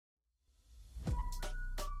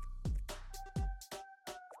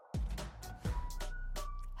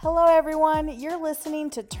Hello, everyone. You're listening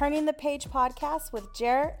to Turning the Page podcast with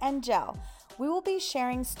Jer and Jel. We will be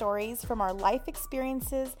sharing stories from our life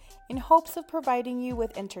experiences in hopes of providing you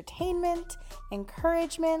with entertainment,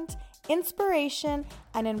 encouragement, inspiration,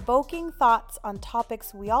 and invoking thoughts on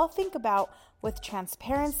topics we all think about with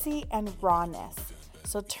transparency and rawness.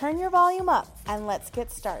 So turn your volume up and let's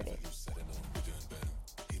get started.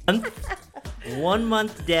 1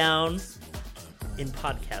 month down in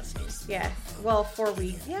podcasting. Yes. Well, 4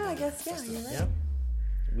 weeks. Yeah, I guess. Yeah, you're right. Yep.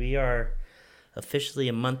 We are officially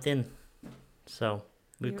a month in. So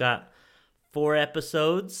we've got 4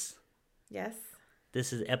 episodes. Yes.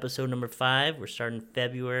 This is episode number 5. We're starting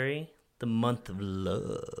February, the month of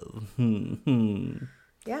love.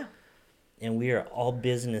 Yeah. And we are all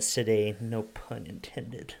business today, no pun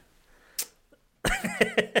intended.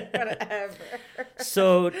 Whatever.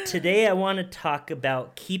 So today I want to talk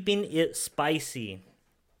about keeping it spicy.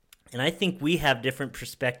 And I think we have different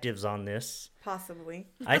perspectives on this. Possibly.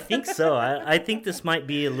 I think so. I think this might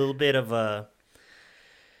be a little bit of a...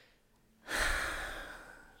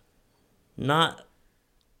 not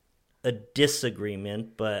a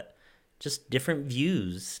disagreement, but just different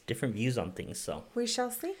views on things. So We shall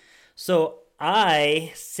see. So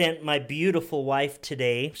I sent my beautiful wife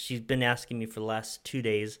today. She's been asking me for the last 2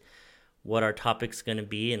 days what our topic's going to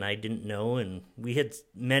be, and I didn't know. And we had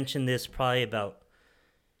mentioned this probably about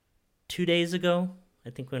 2 days ago, I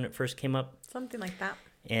think, when it first came up. Something like that.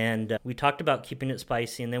 And we talked about keeping it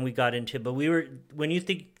spicy, and then we got into it. But when you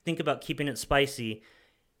think about keeping it spicy,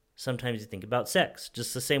 sometimes you think about sex,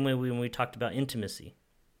 just the same way when we talked about intimacy.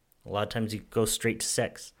 A lot of times you go straight to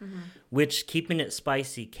sex, which keeping it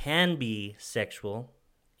spicy can be sexual.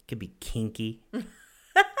 It could be kinky.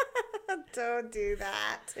 Don't do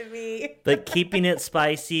that to me. But keeping it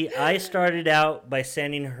spicy, I started out by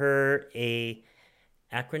sending her a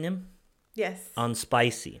acronym Yes. on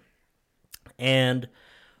spicy. And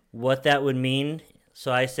what that would mean,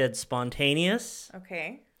 so I said spontaneous,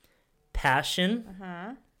 Okay. passion,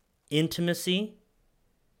 Uh-huh. intimacy,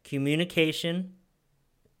 communication,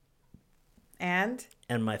 And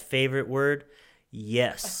my favorite word,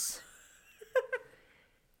 yes.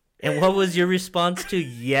 And what was your response to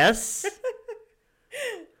yes?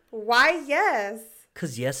 why yes?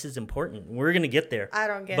 Because yes is important. We're going to get there. I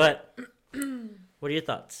don't get But what are your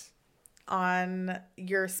thoughts? on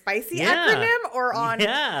your spicy Yeah. acronym or on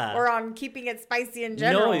Yeah. or on keeping it spicy in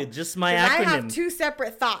general? No, just my 'Cause acronym. I have 2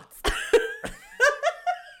 separate thoughts.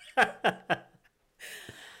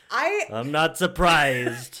 I'm not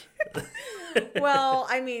surprised. Well,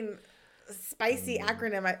 I mean, spicy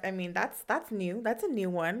acronym. I mean, that's new. That's a new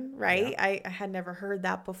one, right? Yeah. I had never heard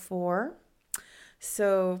that before.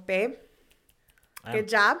 So, babe, I'm- good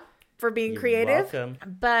job for being You're creative. welcome.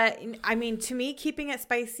 But I mean, to me, keeping it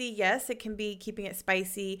spicy, yes, it can be keeping it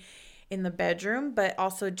spicy in the bedroom, but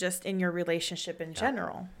also just in your relationship in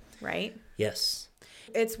general, right? Yes.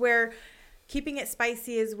 It's where keeping it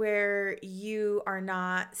spicy is where you are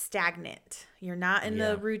not stagnant. You're not in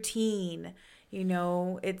the routine. You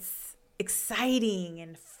know, it's exciting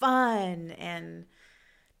and fun and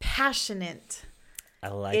passionate. I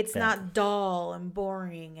like It's that. not dull and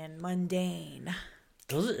boring and mundane.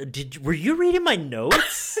 Were you reading my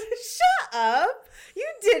notes? Shut up. You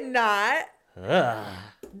did not. Ugh,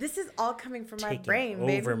 This is all coming from my taking brain,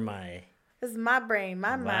 over baby. my... This is my brain,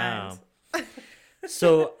 my Wow. mind.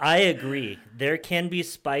 So I agree. There can be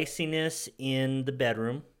spiciness in the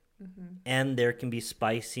bedroom, and there can be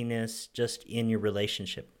spiciness just in your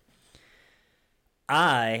relationship.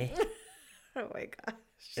 I Oh my gosh.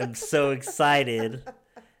 am so excited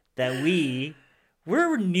that we're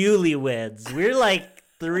newlyweds. We're like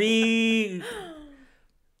 3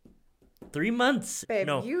 months. Babe,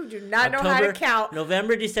 no, you do not know how to count.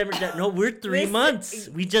 November, December. No, we're 3 Listen- months.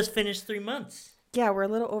 We just finished 3 months. Yeah, we're a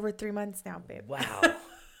little over 3 months now, babe. Wow.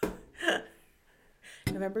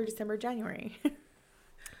 November, December, January.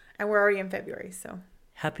 And we're already in February, so.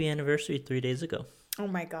 Happy anniversary 3 days ago. Oh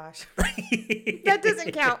my gosh. That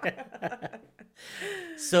doesn't count.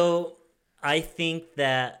 So I think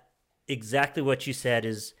that exactly what you said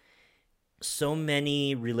is so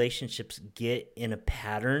many relationships get in a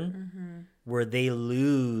pattern where they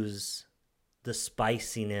lose the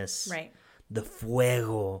spiciness, Right. the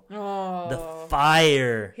fuego, Oh. the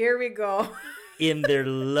fire Here we go. in their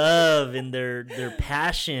love, in their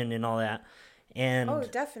passion and all that. And Oh,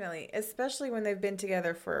 definitely. Especially when they've been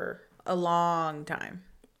together for a long time.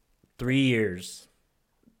 3 years,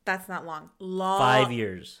 That's not long. Long. 5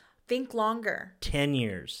 years, Think longer. 10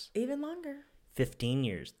 years, Even longer. 15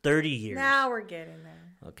 years, 30 years. Now we're getting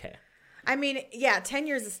there. Okay. I mean, yeah, 10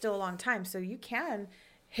 years is still a long time. So you can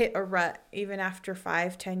hit a rut even after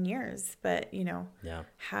 5-10 years. But, Yeah.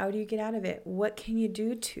 how do you get out of it? What can you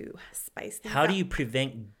do to spice things How up? do you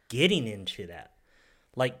prevent getting into that?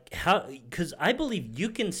 Like, how, because I believe you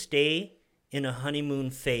can stay in a honeymoon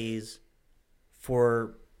phase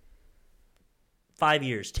for 5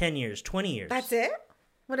 years, 10 years, 20 years. That's it?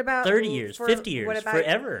 What about 30 years, 50 years,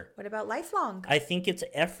 forever. What about lifelong? I think it's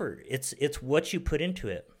effort. It's what you put into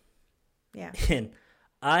it. Yeah. And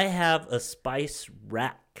I have a spice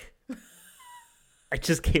rack. I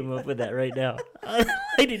just came up with that right now. I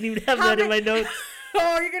didn't even have that in my notes.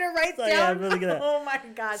 Oh, you're gonna write So, down? yeah, I'm really gonna- Oh my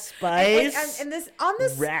God! Spice and this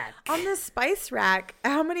rack. on this spice rack.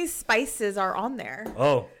 How many spices are on there?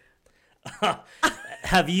 Oh,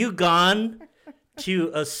 have you gone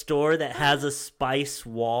to a store that has a spice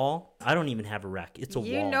wall? I don't even have a rack. It's a wall.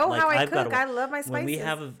 You know how I cook. I love my spices. When we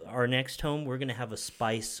have our next home, we're gonna have a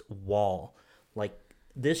spice wall. Like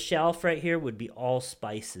this shelf right here would be all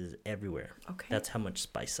spices everywhere. Okay. That's how much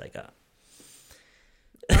spice I got.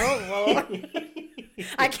 Oh, well.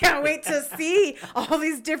 I can't wait to see all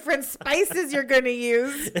these different spices you're going to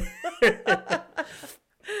use.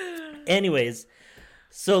 Anyways,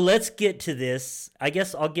 so let's get to this. I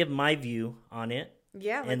guess I'll give my view on it.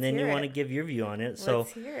 Yeah, and then you want to give your view on it. So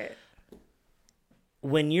let's hear it.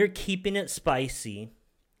 When you're keeping it spicy,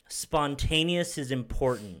 spontaneous is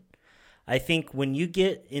important. I think when you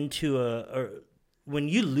get into when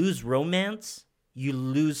you lose romance, you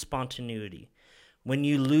lose spontaneity. When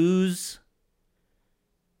you lose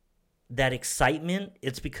that excitement,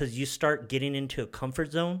 it's because you start getting into a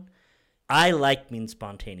comfort zone. I like being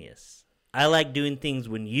spontaneous. I like doing things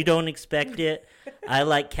when you don't expect it. I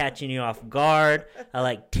like catching you off guard. I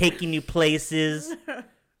like taking you places.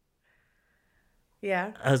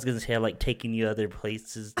 Yeah. I was going to say I like taking you other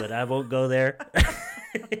places, but I won't go there.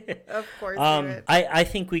 Of course. I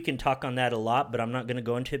think we can talk on that a lot, but I'm not going to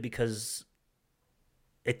go into it because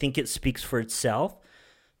I think it speaks for itself.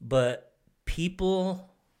 But people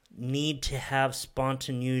need to have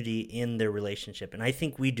spontaneity in their relationship, and I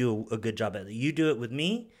think we do a good job at it. You do it with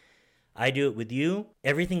me. I do it with you.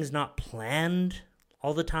 Everything's not planned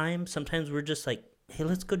all the time. Sometimes we're just like, hey,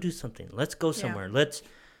 let's go do something. Let's go somewhere. Yeah.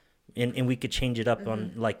 And we could change it up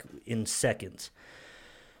on like in seconds.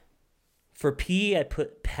 For P, I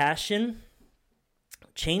put passion.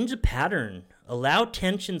 Change the pattern. Allow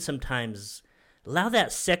tension sometimes. Allow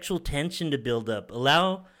that sexual tension to build up.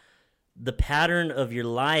 Allow the pattern of your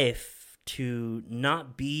life to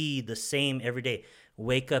not be the same every day.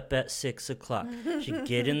 Wake up at 6 o'clock. Should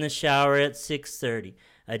get in the shower at 6:30.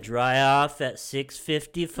 I dry off at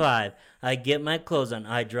 6:55. I get my clothes on.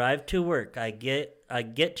 I drive to work. I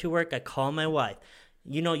get to work. I call my wife.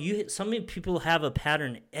 You know, some people have a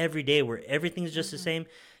pattern every day where everything's just the same.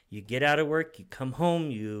 You get out of work, you come home,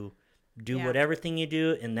 you do whatever thing you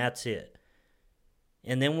do, and that's it.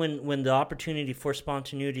 And then when the opportunity for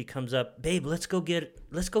spontaneity comes up, babe, let's go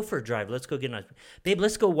for a drive. Let's go get an ice cream. Babe,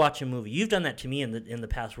 let's go watch a movie. You've done that to me in the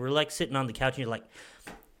past. We're like sitting on the couch and you're like,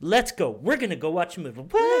 let's go. We're gonna go watch a movie.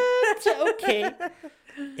 What? Okay.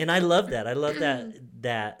 And I love that. I love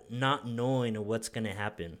that not knowing of what's gonna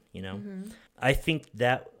happen. You know, I think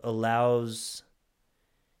that allows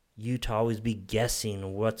you to always be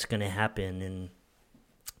guessing what's gonna happen, and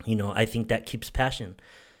you know, I think that keeps passion.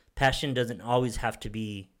 Passion doesn't always have to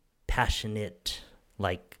be passionate,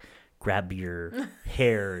 like grab your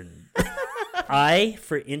hair.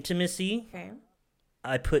 For intimacy,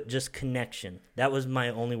 I put just connection. That was my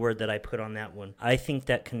only word that I put on that one. I think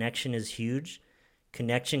that connection is huge.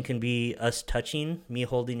 Connection can be us touching, me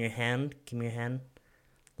holding your hand. Give me your hand.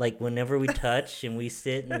 Like whenever we touch and we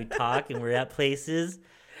sit and we talk and we're at places,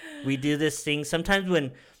 we do this thing. Sometimes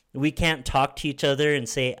when we can't talk to each other and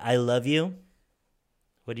say, I love you,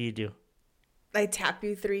 what do? I tap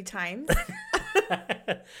you 3 times.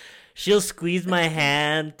 She'll squeeze my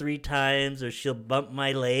hand 3 times, or she'll bump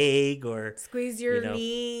my leg, or squeeze your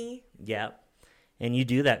knee. Yeah, and you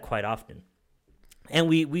do that quite often, and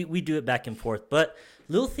we do it back and forth. But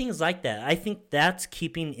little things like that, I think that's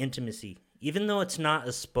keeping intimacy, even though it's not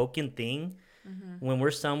a spoken thing. When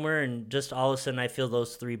we're somewhere and just all of a sudden I feel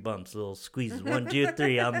those 3 bumps, little squeezes, 1, 2,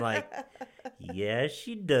 3. I'm like, yeah,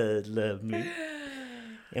 she does love me.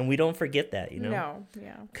 And we don't forget that, you know? No,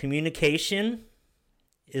 yeah. Communication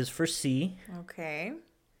is for C. Okay.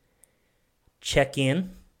 Check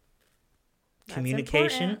in. That's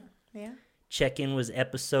Communication. Important. Yeah. Check in was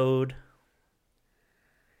episode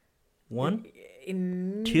 1?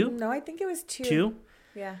 2? No, I think it was 2. 2?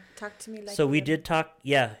 Yeah. Talk to me like So you we love did talk.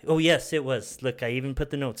 Yeah. Oh, yes, it was. Look, I even put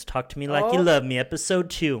the notes. Talk to me like you Oh. love me, episode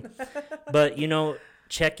 2. But, you know,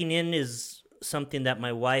 checking in is something that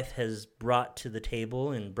my wife has brought to the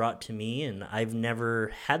table and brought to me, and I've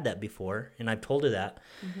never had that before, and I've told her that.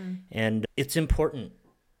 And it's important.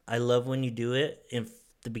 I love when you do it. In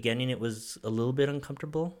the beginning, it was a little bit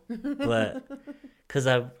uncomfortable, but because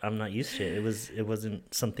I'm not used to it. It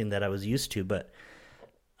wasn't something that I was used to, but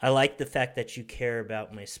I like the fact that you care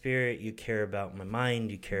about my spirit, you care about my mind,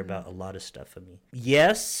 you care about a lot of stuff of me.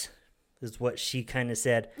 Yes is what she kind of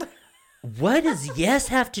said. What does yes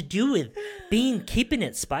have to do with keeping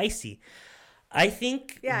it spicy? I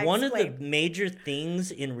think one of the major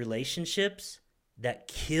things in relationships that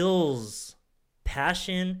kills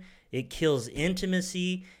passion, it kills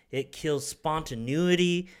intimacy, it kills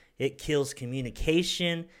spontaneity, it kills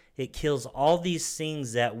communication, it kills all these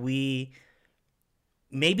things that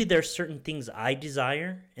maybe there's certain things I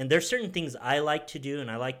desire, and there's certain things I like to do,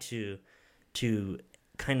 and I like to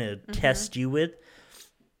kind of test you with,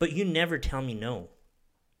 but you never tell me no.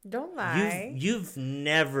 Don't lie. You've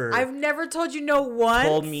never. I've never told you no once.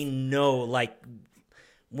 Told me no, like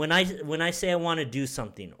when I say I want to do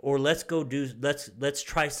something, or let's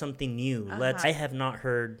try something new. I have not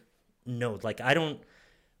heard no. Like I don't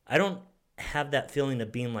have that feeling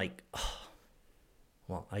of being like, oh,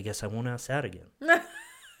 well, I guess I won't ask that again.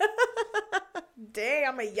 Dang,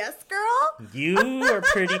 I'm a yes girl? You are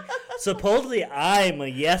pretty. Supposedly I'm a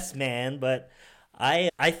yes man, but I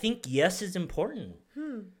think yes is important.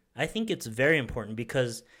 I think it's very important,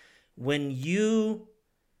 because when you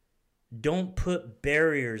don't put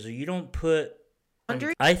barriers, or you don't put...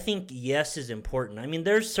 I think yes is important. I mean,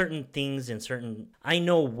 there's certain things and I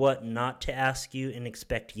know what not to ask you and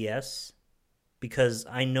expect yes, because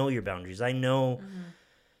I know your boundaries. I know...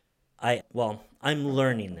 I'm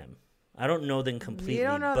learning them. I don't know them completely, you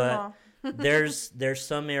don't know but them all. there's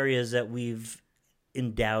some areas that we've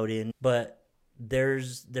endowed in, but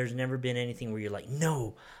there's never been anything where you're like,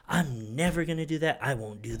 no, I'm never gonna do that. I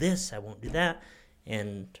won't do this. I won't do that.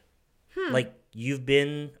 And like, you've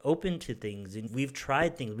been open to things, and we've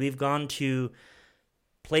tried things. We've gone to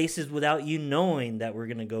places without you knowing that we're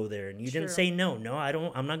gonna go there, and you didn't say no.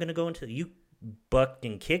 I'm not gonna go into. You bucked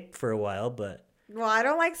and kicked for a while, but. Well, I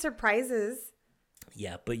don't like surprises.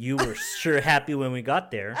 Yeah, but you were sure happy when we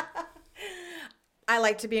got there. I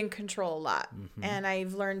like to be in control a lot, and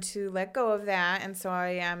I've learned to let go of that, and so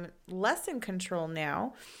I am less in control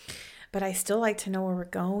now. But I still like to know where we're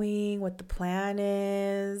going, what the plan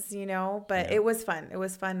is, But it was fun. It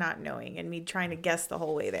was fun not knowing, and me trying to guess the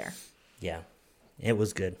whole way there. Yeah, it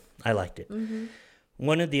was good. I liked it.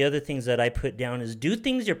 One of the other things that I put down is do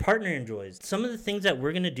things your partner enjoys. Some of the things that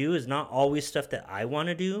we're going to do is not always stuff that I want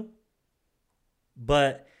to do.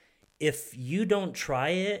 But if you don't try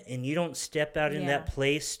it and you don't step out in that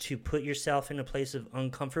place to put yourself in a place of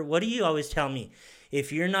uncomfort, what do you always tell me?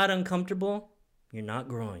 If you're not uncomfortable, you're not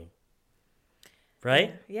growing.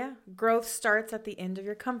 Right? Yeah. Growth starts at the end of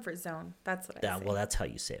your comfort zone. That's what I say. Well, that's how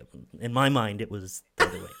you say it. In my mind, it was the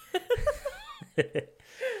other way.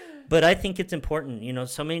 But I think it's important.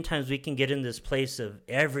 So many times we can get in this place of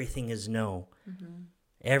everything is no.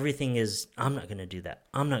 Everything is, I'm not going to do that.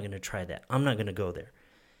 I'm not going to try that. I'm not going to go there.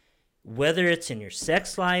 Whether it's in your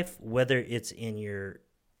sex life, whether it's in your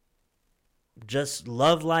just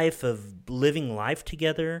love life of living life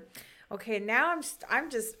together. Okay, now I'm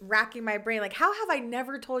just racking my brain. Like, how have I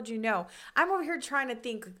never told you no? I'm over here trying to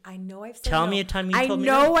think. I know I've said no. Tell me a time you told me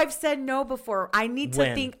no. I know I've said no before. I need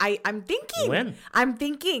to think. I'm thinking. When? I'm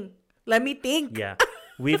thinking. Let me think. Yeah.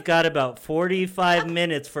 We've got about 45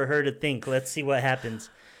 minutes for her to think. Let's see what happens.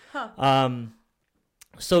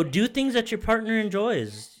 So do things that your partner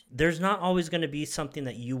enjoys. There's not always going to be something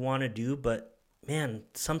that you want to do, but man,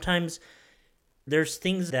 sometimes there's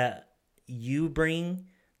things that you bring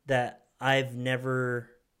that I've never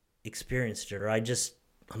experienced it, or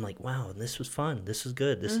I'm like, wow, this was fun. This was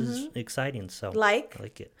good. This is exciting. So I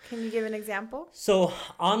like it. Can you give an example? So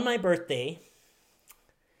on my birthday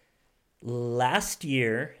last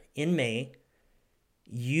year in May,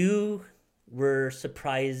 you were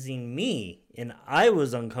surprising me, and I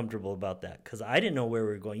was uncomfortable about that because I didn't know where we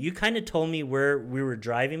were going. You kind of told me where we were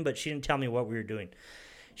driving, but she didn't tell me what we were doing.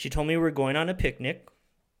 She told me we were going on a picnic.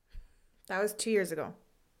 That was 2 years ago.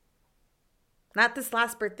 Not this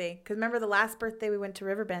last birthday, because remember the last birthday we went to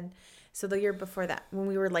Riverbend. So the year before that, when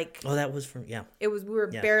we were like... Oh, that was from... Yeah. We were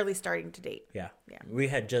barely starting to date. Yeah. We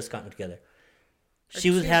had just gotten together. She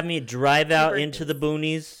was having me drive out into the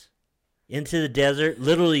boonies, into the desert,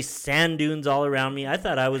 literally sand dunes all around me. I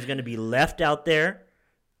thought I was going to be left out there.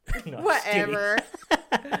 No, whatever.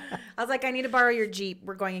 I was like, I need to borrow your Jeep.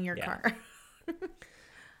 We're going in your car.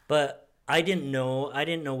 But I didn't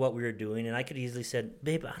know what we were doing, and I could easily said,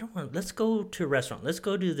 "Babe, I don't want. Let's go to a restaurant. Let's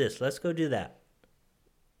go do this. Let's go do that."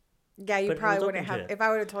 Yeah, you But probably was wouldn't open to have. it. If I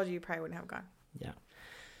would have told you, you probably wouldn't have gone. Yeah.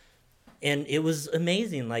 And it was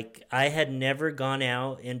amazing. Like, I had never gone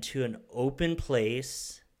out into an open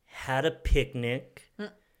place, had a picnic.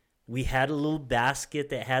 We had a little basket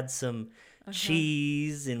that had some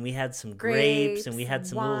cheese, and we had some grapes, and we had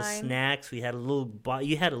some little wine. snacks. We had a little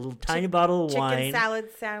you had a little tiny bottle of wine. Chicken salad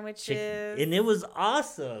sandwiches. And it was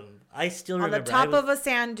awesome. I still on remember. the top of a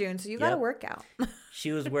sand dune, so you got to Yep. work out.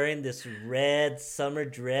 She was wearing this red summer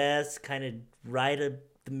dress, kind of right at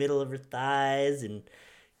the middle of her thighs, and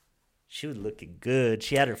she was looking good.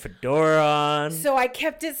 She had her fedora on. So I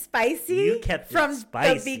kept it spicy. You kept it from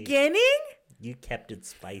spicy. the beginning. You kept it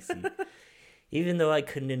spicy. Even though I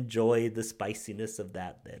couldn't enjoy the spiciness of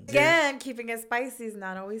that then. Again, keeping it spicy is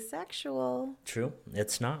not always sexual. True.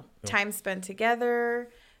 It's not. No. Time spent together,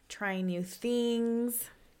 trying new things.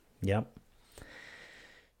 Yep.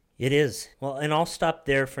 It is. Well, and I'll stop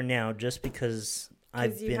there for now just because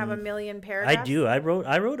Because you have a million I paragraphs. do. I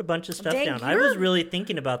wrote a bunch of stuff Dang, down. I was really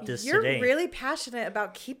thinking about this You're today. really passionate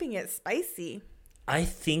about keeping it spicy. I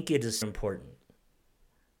think it is important.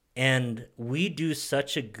 And we do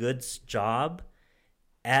such a good job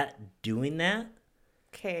at doing that.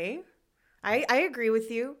 Okay. I agree with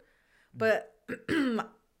you. But,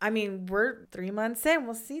 I mean, we're 3 months in.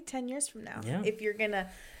 We'll see 10 years from now. Yeah. If you're going to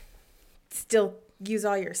still use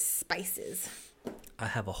all your spices. I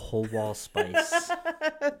have a whole wall spice.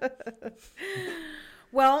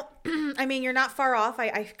 Well, I mean, you're not far off.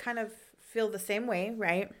 I kind of feel the same way,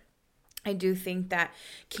 right? I do think that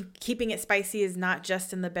keeping it spicy is not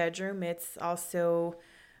just in the bedroom. It's also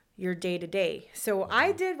your day to day. So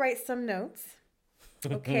I did write some notes.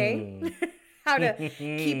 Okay. How to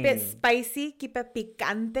keep it spicy, keep it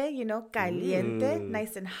picante, caliente,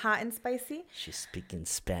 nice and hot and spicy. She's speaking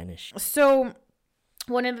Spanish. So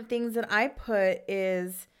one of the things that I put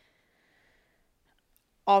is,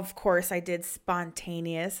 of course, I did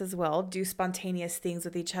spontaneous as well. Do spontaneous things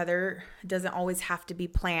with each other. It doesn't always have to be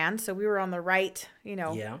planned. So we were on the right,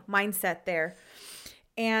 mindset there.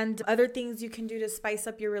 And other things you can do to spice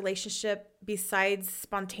up your relationship besides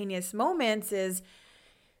spontaneous moments is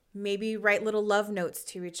maybe write little love notes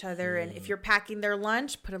to each other. And if you're packing their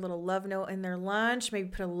lunch, put a little love note in their lunch. Maybe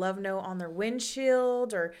put a love note on their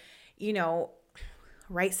windshield, or,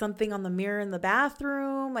 write something on the mirror in the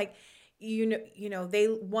bathroom. Like,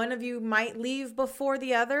 one of you might leave before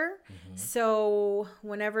the other. Mm-hmm. So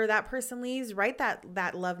whenever that person leaves, write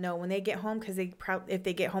that love note when they get home, because if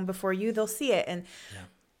they get home before you, they'll see it, and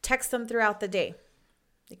text them throughout the day.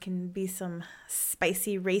 It can be some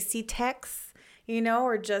spicy, racy texts,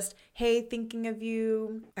 or just, hey, thinking of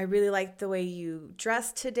you. I really liked the way you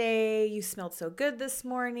dressed today. You smelled so good this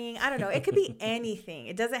morning. I don't know. It could be anything.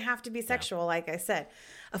 It doesn't have to be sexual, like I said.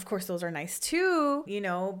 Of course, those are nice too,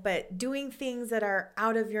 but doing things that are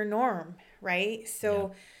out of your norm, right?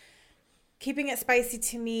 So keeping it spicy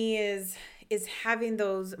to me is having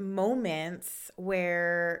those moments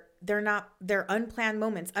where they're unplanned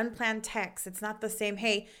moments, unplanned texts. It's not the same,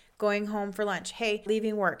 hey, going home for lunch, hey,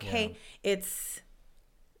 leaving work, hey. It's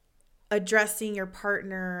addressing your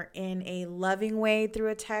partner in a loving way through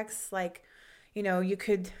a text. Like, you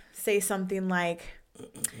could say something like,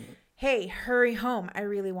 hey, hurry home. I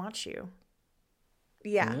really want you.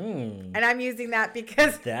 Yeah. And I'm using that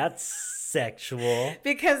because that's sexual.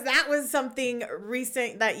 Because that was something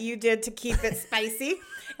recent that you did to keep it spicy.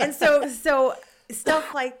 And so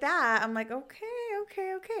stuff like that, I'm like,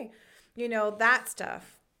 okay. That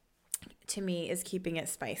stuff to me is keeping it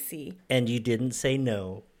spicy. And you didn't say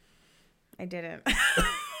no. I didn't.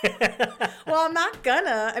 Well, I'm not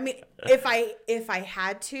gonna. I mean, if I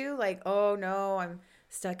had to, like, oh no, I'm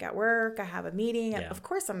stuck at work, I have a meeting, of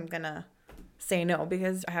course I'm gonna say no,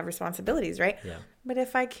 because I have responsibilities, right? Yeah. But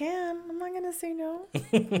if I can, I'm not gonna say no.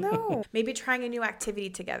 No. Maybe trying a new activity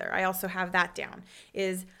together. I also have that down.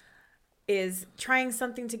 Is trying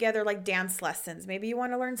something together, like dance lessons. Maybe you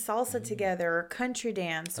want to learn salsa together, or country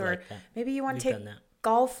dance, or maybe you want to take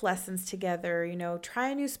golf lessons together. Try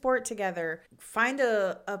a new sport together. Find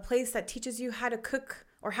a place that teaches you how to cook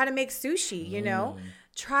or how to make sushi.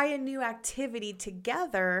 Try a new activity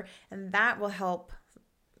together, and that will help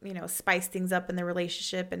spice things up in the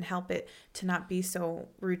relationship and help it to not be so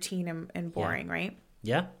routine and boring, right?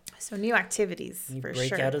 Yeah. So new activities, for sure.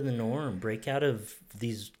 Break out of the norm. Break out of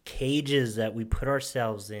these cages that we put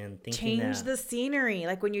ourselves in. Change the scenery.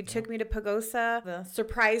 Like when you took me to Pagosa, the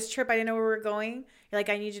surprise trip, I didn't know where we were going. You're like,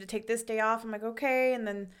 I need you to take this day off. I'm like, okay. And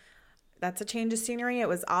then that's a change of scenery. It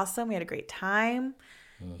was awesome. We had a great time,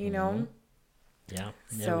 Yeah,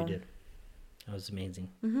 So, we did. That was amazing.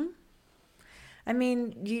 I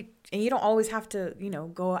mean, you don't always have to,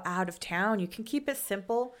 go out of town. You can keep it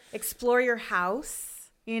simple. Explore your house,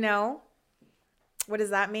 What does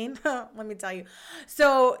that mean? Let me tell you.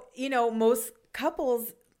 So, most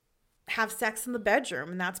couples have sex in the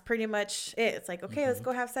bedroom, and that's pretty much it. It's like, okay, let's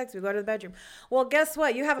go have sex. We go to the bedroom. Well, guess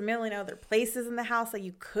what? You have a million other places in the house that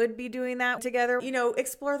you could be doing that together.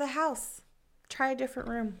 Explore the house. Try a different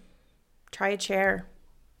room. Try a chair.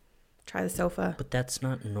 Try the sofa. But that's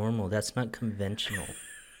not normal. That's not conventional.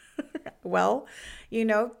 Well,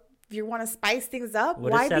 if you want to spice things up,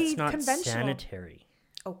 What why if that's be not conventional? sanitary?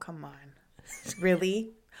 Oh, come on.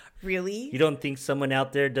 Really? Really? You don't think someone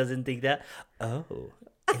out there doesn't think that? Oh,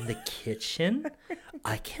 in the kitchen?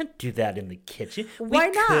 I can't do that in the kitchen. Why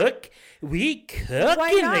not? We cook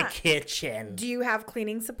Why in not? the kitchen. Do you have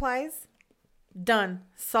cleaning supplies? Done.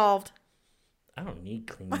 Solved. I don't need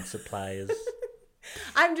cleaning supplies.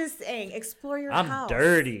 I'm just saying, explore your house. I'm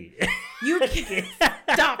dirty. You can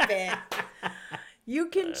stop it. You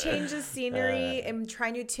can change the scenery and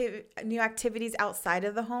try new activities outside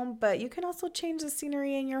of the home, but you can also change the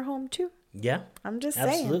scenery in your home too. Yeah. I'm just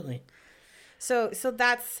saying. Absolutely. So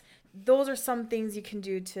those are some things you can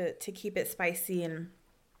do to keep it spicy, and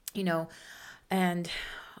and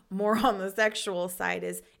more on the sexual side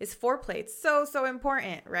is foreplay. It's so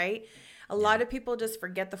important, right? A lot of people just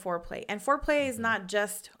forget the foreplay. And foreplay is not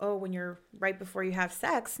just, when you're right before you have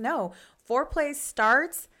sex. No, foreplay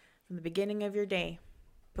starts from the beginning of your day.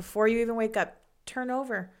 Before you even wake up, turn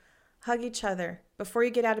over, hug each other. Before you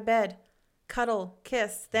get out of bed, cuddle,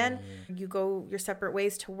 kiss. Then you go your separate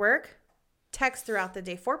ways to work, text throughout the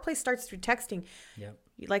day. Foreplay starts through texting. Yep.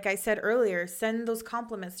 Like I said earlier, send those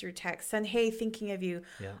compliments through text. Send, hey, thinking of you.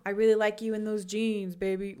 Yeah. I really like you in those jeans,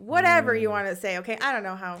 baby. Whatever you want to say, okay? I don't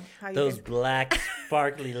know how you Those black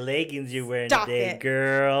sparkly leggings you're wearing Stop today, it.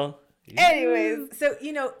 girl. Anyways, so,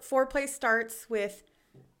 foreplay starts with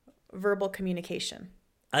verbal communication.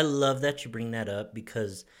 I love that you bring that up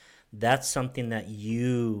because that's something that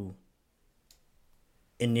you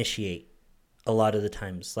initiate a lot of the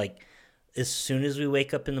times. Like, as soon as we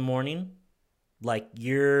wake up in the morning, like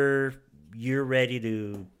you're ready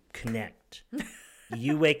to connect.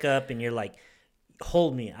 You wake up and you're like,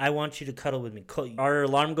 hold me. I want you to cuddle with me. Our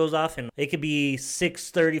alarm goes off and it could be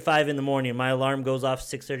 6:35 in the morning. My alarm goes off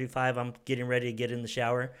 6:35. I'm getting ready to get in the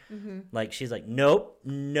shower. Like, she's like, nope,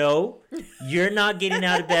 no, you're not getting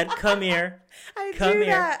out of bed. Come here. Come here.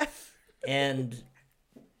 That. And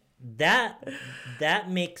that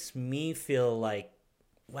makes me feel like,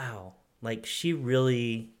 wow, like she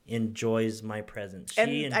really enjoys my presence. She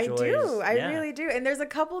And enjoys, I do. I yeah. really do. And there's a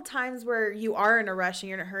couple times where you are in a rush and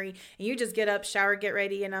you're in a hurry and you just get up, shower, get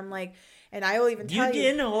ready. And I'm like, and I will even tell you. You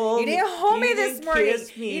didn't hold me you this didn't morning.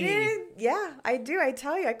 kiss me. You didn't. Yeah, I do. I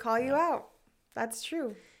tell you. I call you out. That's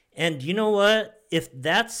true. And you know what? If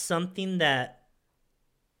that's something that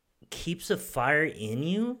keeps a fire in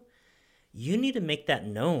you, you need to make that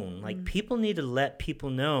known. Like, people need to let people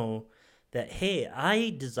know that, hey,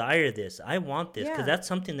 I desire this. I want this. Because that's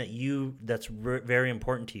something that's very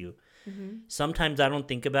important to you. Sometimes I don't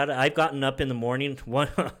think about it. I've gotten up in the morning.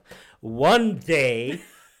 One day,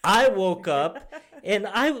 I woke up and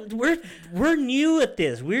we're new at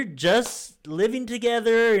this. We're just living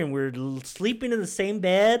together and we're sleeping in the same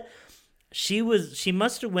bed. She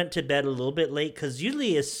must have went to bed a little bit late because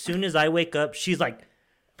usually as soon as I wake up, she's like,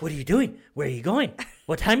 what are you doing? Where are you going?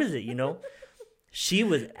 What time is it? She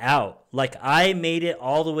was out. Like, I made it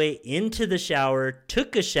all the way into the shower,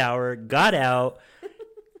 took a shower, got out,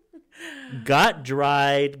 got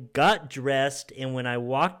dried, got dressed, and when I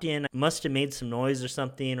walked in, I must have made some noise or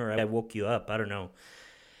something, or I woke you up. I don't know.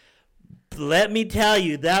 Let me tell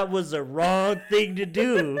you, that was the wrong thing to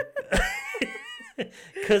do.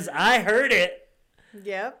 Because I heard it.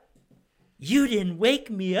 Yep. You didn't wake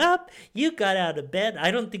me up. You got out of bed. I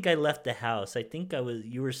don't think I left the house. I think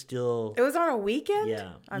you were still. It was on a weekend?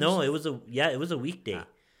 Yeah. It was a weekday.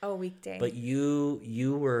 Oh, weekday. But you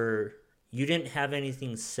didn't have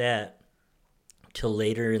anything set till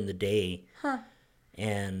later in the day. Huh.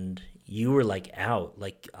 And you were like out.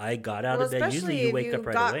 Like, I got out of bed. Usually you wake up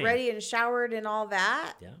right away. Got ready and showered and all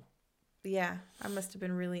that. Yeah. Yeah. I must have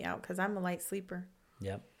been really out because I'm a light sleeper.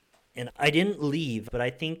 Yep. And I didn't leave, but I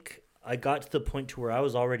think I got to the point to where I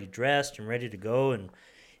was already dressed and ready to go. And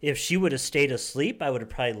if she would have stayed asleep, I would have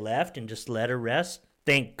probably left and just let her rest.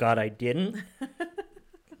 Thank God I didn't.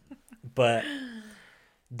 But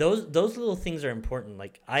those little things are important.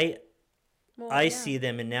 Like, I see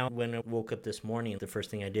them. And now when I woke up this morning, the first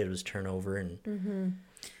thing I did was turn over and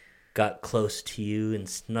got close to you and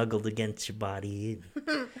snuggled against your body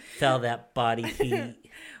and felt that body heat.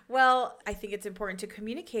 Well, I think it's important to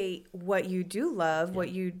communicate what you do love, what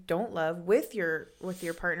you don't love with your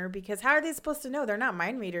partner, because how are they supposed to know? They're not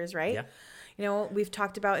mind readers, right? Yeah. You know, we've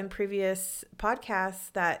talked about in previous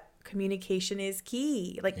podcasts that communication is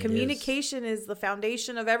key. Like communication is the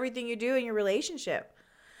foundation of everything you do in your relationship.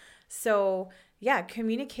 So, yeah,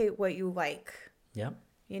 communicate what you like. Yeah.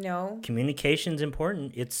 You know? Communication's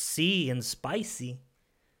important. It's C in spicy.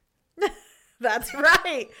 That's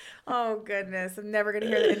right. Oh, goodness. I'm never going to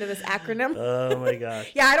hear the end of this acronym. Oh, my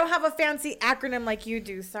gosh. Yeah, I don't have a fancy acronym like you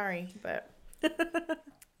do. Sorry, but...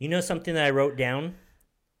 You know something that I wrote down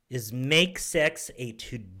is make sex a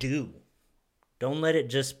to-do. Don't let it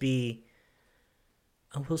just be,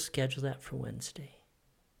 oh, we'll schedule that for Wednesday.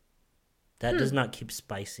 That does not keep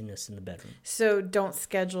spiciness in the bedroom. So don't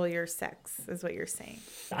schedule your sex, is what you're saying.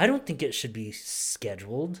 I don't think it should be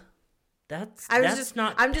scheduled. I'm just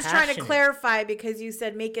trying to clarify, because you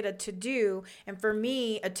said make it a to-do, and for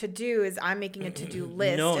me, a to-do is I'm making a to-do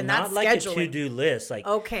list. No, and not that's like scheduling. a to-do list. Like,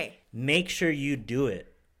 okay, make sure you do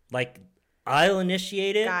it. Like, I'll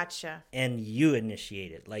initiate it. Gotcha. And you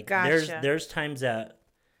initiate it. Like, Gotcha. there's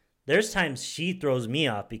times she throws me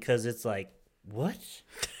off because it's like, what?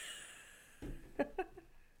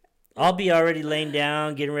 I'll be already laying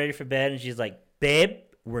down, getting ready for bed, and she's like, babe,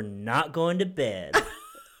 we're not going to bed.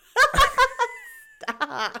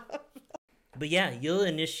 Stop. But yeah, you'll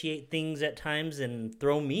initiate things at times and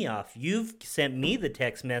throw me off. You've sent me the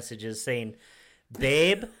text messages saying,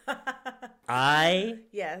 babe, I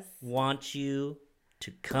want you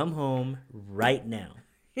to come home right now.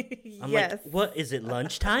 I'm like, what, is it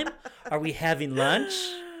lunchtime? Are we having lunch?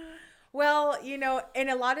 Well, you know, and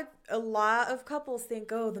a lot of couples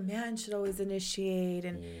think, oh, the man should always initiate,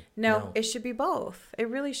 and no, it should be both. It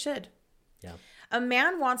really should. Yeah. A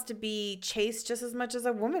man wants to be chased just as much as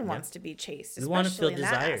a woman wants to be chased. We want to feel in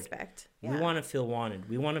that desired. aspect. We want to feel wanted.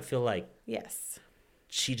 We want to feel like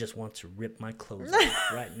she just wants to rip my clothes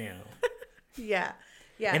off right now. Yeah.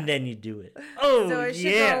 Yeah. And then you do it. Oh, so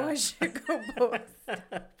it should go both.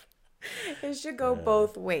 It should go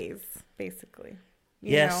both ways, basically.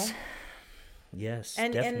 You know? Yes,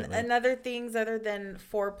 and definitely. And other things other than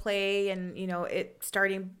foreplay and, you know, it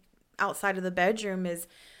starting outside of the bedroom is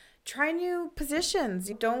try new positions.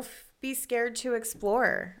 Don't be scared to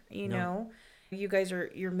explore, you know. You guys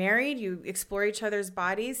you're married, you explore each other's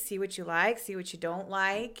bodies, see what you like, see what you don't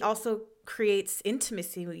like. Also creates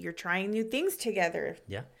intimacy. You're trying new things together.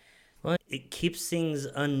 Yeah. Well, it keeps things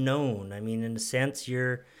unknown. I mean, in a sense,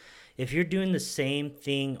 if you're doing the same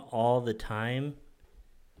thing all the time,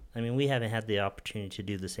 I mean, we haven't had the opportunity to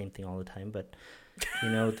do the same thing all the time, but you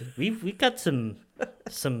know, we've got some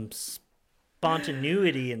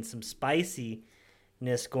spontaneity and some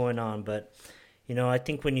spiciness going on. But you know, I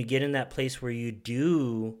think when you get in that place where you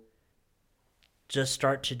do just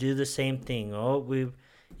start to do the same thing,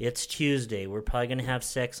 it's Tuesday, we're probably gonna have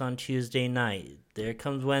sex on Tuesday night. There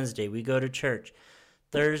comes Wednesday, we go to church.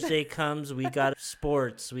 Thursday comes, we got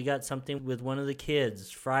sports, we got something with one of the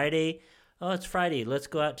kids. Friday, it's Friday, let's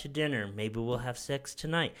go out to dinner. Maybe we'll have sex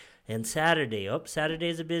tonight. And Saturday,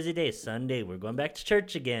 Saturday's a busy day. Sunday, we're going back to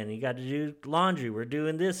church again. You got to do laundry. We're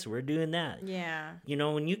doing this, we're doing that. Yeah. You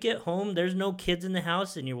know, when you get home, there's no kids in the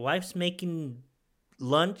house and your wife's making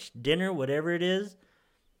lunch, dinner, whatever it is.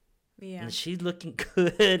 Yeah. And she's looking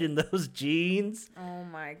good in those jeans. Oh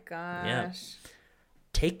my gosh. Yeah.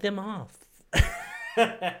 Take them off.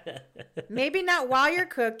 Maybe not while you're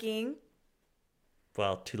cooking.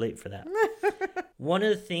 Well, too late for that. One of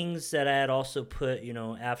the things that I had also put, you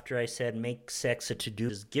know, after I said make sex a to-do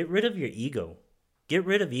is get rid of your ego. Get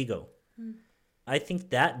rid of ego. I think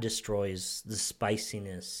that destroys the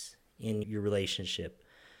spiciness in your relationship.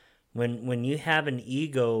 When you have an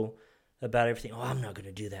ego about everything, I'm not going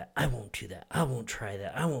to do that. I won't do that. I won't try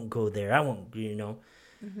that. I won't go there. I won't, you know.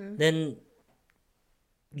 Then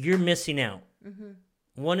you're missing out.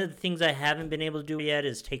 One of the things I haven't been able to do yet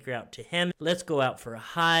is take her out to him. Let's go out for a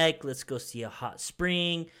hike. Let's go see a hot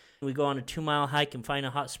spring. We go on a 2-mile hike and find a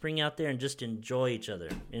hot spring out there and just enjoy each other.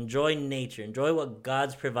 Enjoy nature. Enjoy what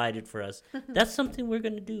God's provided for us. That's something we're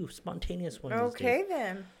going to do, spontaneous one of these days. Okay,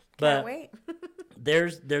 then. Can't wait.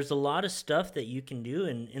 there's a lot of stuff that you can do,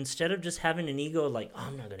 and instead of just having an ego like,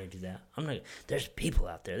 I'm not going to do that. There's people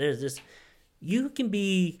out there. There's this. You can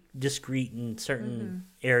be discreet in certain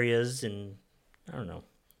areas, and I don't know.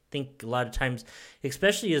 I think a lot of times,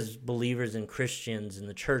 especially as believers and Christians in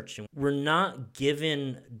the church, we're not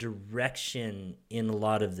given direction in a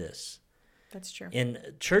lot of this. That's true. And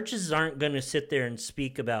churches aren't going to sit there and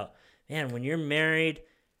speak about, man, when you're married,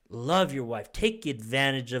 love your wife. Take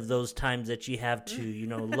advantage of those times that you have to,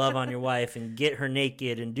 love on your wife and get her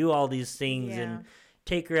naked and do all these things and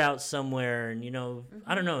take her out somewhere. And,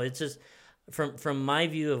 I don't know. It's just from my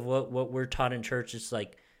view of what we're taught in church, it's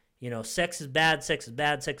like, sex is bad, sex is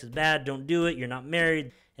bad, sex is bad. Don't do it. You're not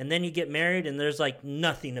married. And then you get married and there's like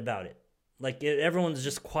nothing about it. Like everyone's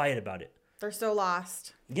just quiet about it. They're so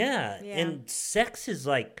lost. Yeah. And sex is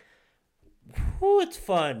like, it's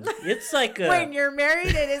fun. It's like when you're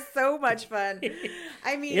married, it is so much fun.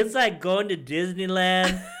 I mean, it's like going to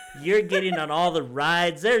Disneyland. You're getting on all the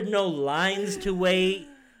rides. There's no lines to wait.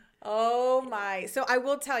 Oh my. So I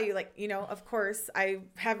will tell you, like, of course, I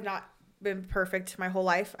have not been perfect my whole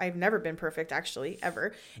life. I've never been perfect, actually,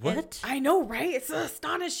 ever. What? And I know, right? It's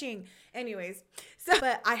astonishing. Anyways,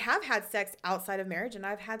 but I have had sex outside of marriage, and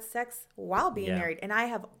I've had sex while being married, and I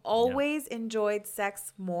have always enjoyed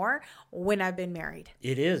sex more when I've been married.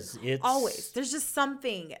 It is. It's always. There's just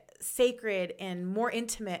something sacred and more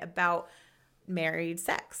intimate about married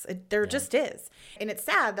sex. There just is. And it's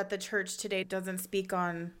sad that the church today doesn't speak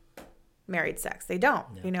on married sex. They don't,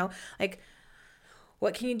 like,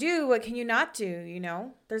 what can you do? What can you not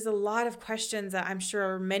do? There's a lot of questions that I'm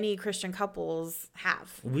sure many Christian couples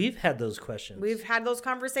have. We've had those questions. We've had those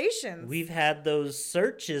conversations. We've had those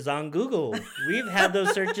searches on Google. We've had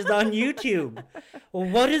those searches on YouTube. Well,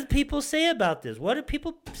 what do people say about this? What do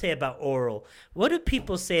people say about oral? What do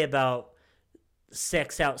people say about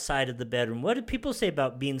sex outside of the bedroom? What do people say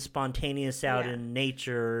about being spontaneous out in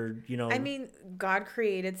nature? I mean, God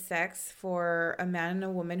created sex for a man and a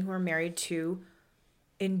woman who are married to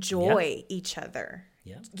enjoy each other.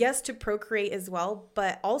 Yeah. Yes, to procreate as well,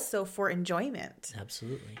 but also for enjoyment.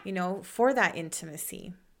 Absolutely. For that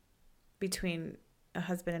intimacy between a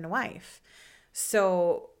husband and a wife.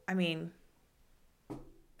 So, I mean,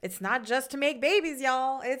 it's not just to make babies,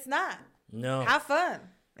 y'all. It's not. No. Have fun.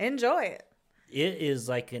 Enjoy it. It is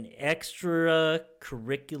like an extra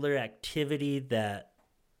curricular activity that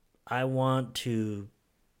I want to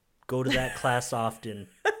go to that class often.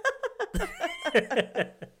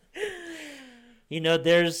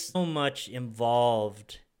 There's so much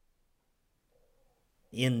involved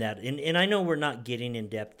in that. And I know we're not getting in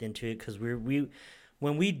depth into it because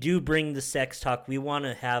when we do bring the sex talk, we want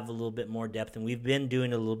to have a little bit more depth. And we've been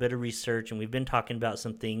doing a little bit of research and we've been talking about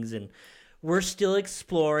some things, and we're still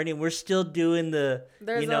exploring and we're still doing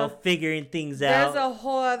figuring things out. There's a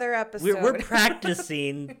whole other episode. We're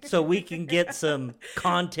practicing so we can get some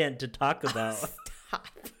content to talk about. Stop.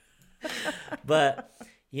 But,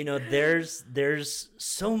 there's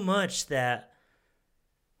so much that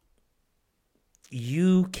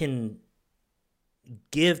you can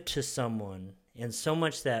give to someone and so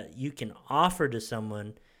much that you can offer to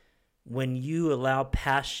someone when you allow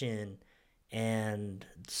passion and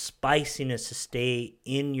spiciness to stay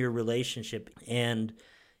in your relationship. And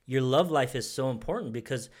your love life is so important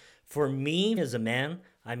because for me as a man,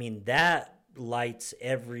 I mean, that lights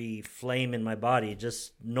every flame in my body,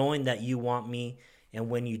 just knowing that you want me. And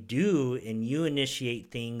when you do and you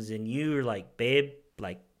initiate things and you're like, babe,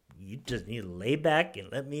 like, you just need to lay back and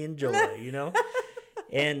let me enjoy,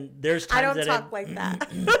 And there's times I don't talk like that.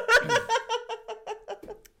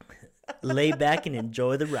 Lay back and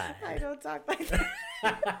enjoy the ride. I don't talk like that.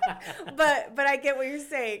 but I get what you're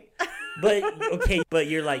saying. But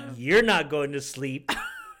you're like, you're not going to sleep.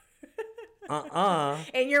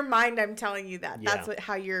 In your mind, I'm telling you that. Yeah. That's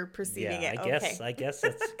how you're perceiving it. I guess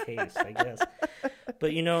that's the case. I guess.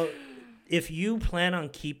 But if you plan on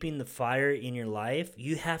keeping the fire in your life,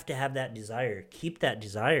 you have to have that desire. Keep that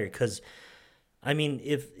desire, because, I mean,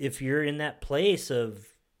 if you're in that place of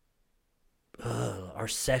our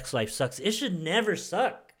sex life sucks, it should never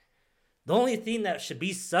suck. The only thing that should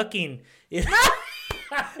be sucking is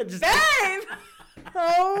babe.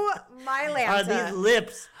 Oh my Lanta. Are these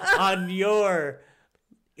lips on your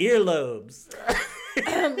earlobes?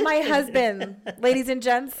 My husband, ladies and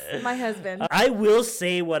gents, my husband. I will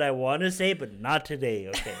say what I want to say, but not today,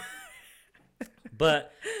 okay?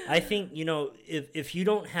 But I think, if you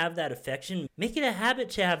don't have that affection, make it a habit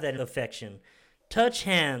to have that affection. Touch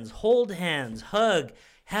hands, hold hands, hug,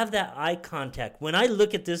 have that eye contact. When I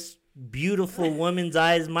look at this beautiful woman's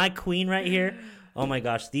eyes, my queen right here, oh my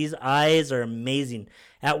gosh, these eyes are amazing.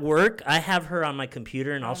 At work, I have her on my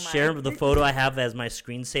computer, and I'll share the photo I have as my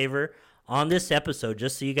screensaver on this episode,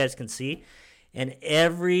 just so you guys can see. And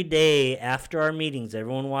every day after our meetings,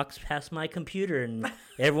 everyone walks past my computer, and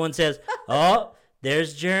everyone says, oh,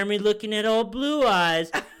 there's Jeremy looking at old Blue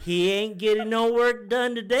Eyes. He ain't getting no work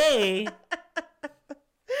done today.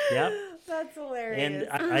 Yep. That's hilarious.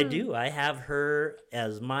 And I do. I have her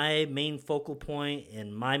as my main focal point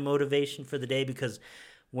and my motivation for the day, because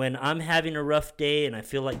when I'm having a rough day and I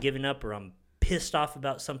feel like giving up, or I'm pissed off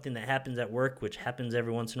about something that happens at work, which happens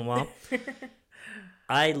every once in a while,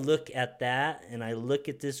 I look at that and I look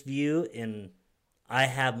at this view, and I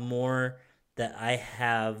have more that I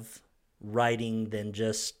have writing than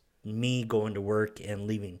just me going to work and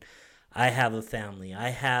leaving. I have a family. I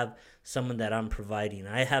have someone that I'm providing.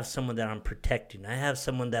 I have someone that I'm protecting. I have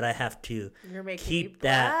someone that I have to keep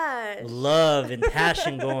that love and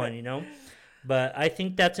passion going, you know? But I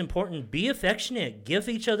think that's important. Be affectionate. Give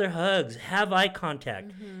each other hugs. Have eye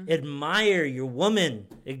contact. Admire your woman.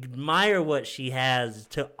 Admire what she has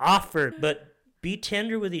to offer. But be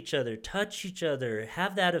tender with each other. Touch each other.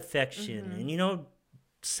 Have that affection. And, you know,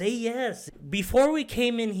 say yes. Before we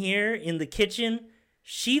came in here in the kitchen,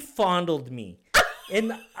 she fondled me.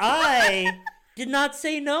 And I did not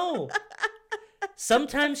say no.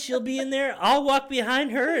 Sometimes she'll be in there. I'll walk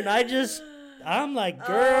behind her and I'm like,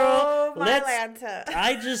 girl,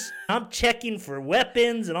 I'm checking for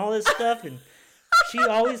weapons and all this stuff. And she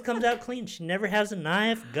always comes out clean. She never has a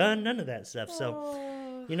knife, gun, none of that stuff.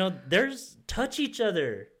 So, you know, touch each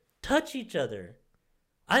other. Touch each other.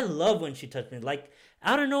 I love when she touched me. Like,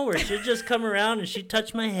 out of nowhere, she'll just come around and she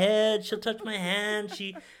touch my head. She'll touch my hand.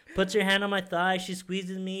 She puts her hand on my thigh. She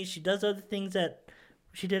squeezes me. She does other things that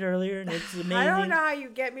she did earlier, and it's amazing. I don't know how you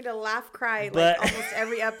get me to laugh, cry like almost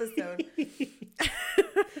every episode.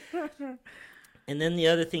 And then the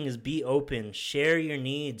other thing is be open. Share your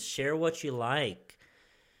needs. Share what you like.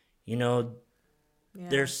 You know,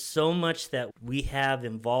 there's so much that we have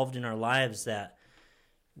involved in our lives that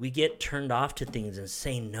we get turned off to things and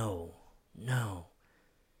say no.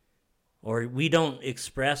 Or we don't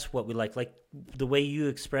express what we like the way you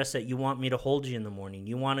express that you want me to hold you in the morning.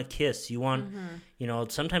 You want a kiss. You want, you know,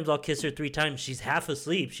 sometimes I'll kiss her 3 times. She's half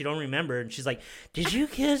asleep. She don't remember. And she's like, did you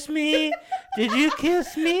kiss me? Did you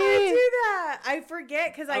kiss me? I do that. I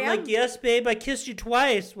forget because I'm like, yes, babe, I kissed you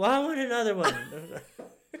twice. Well, I want another one.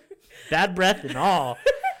 Bad breath and all.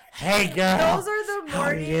 Hey, girl. Those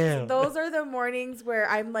are the mornings where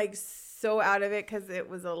I'm like so out of it because it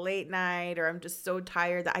was a late night or I'm just so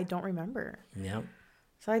tired that I don't remember. Yeah.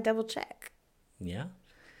 So I double check. Yeah.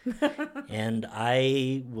 And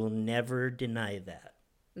I will never deny that.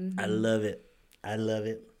 I love it.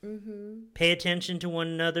 Pay attention to one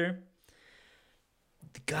another.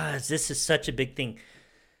 Guys, this is such a big thing.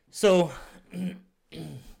 So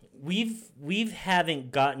we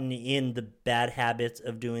haven't gotten in the bad habits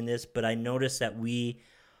of doing this, but I noticed that we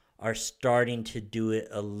are starting to do it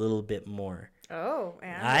a little bit more. Oh,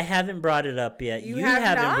 and I haven't brought it up yet. You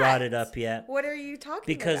haven't brought it up yet. What are you talking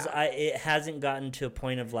because about? It hasn't gotten to a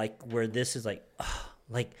point of like where this is like, oh,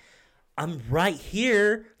 like I'm right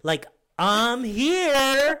here. Like I'm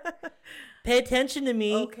here. Pay attention to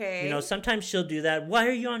me. Okay. You know, sometimes she'll do that. Why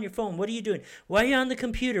are you on your phone? What are you doing? Why are you on the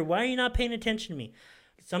computer? Why are you not paying attention to me?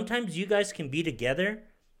 Sometimes you guys can be together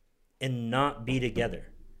and not be together.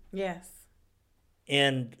 Yes.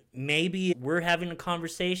 And maybe we're having a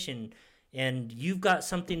conversation and you've got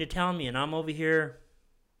something to tell me and I'm over here.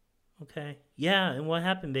 Okay. Yeah. And what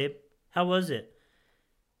happened, babe? How was it?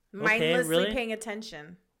 Mindlessly paying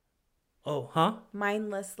attention. Oh, huh?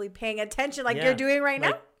 Mindlessly paying attention like you're doing right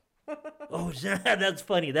now. Oh, that's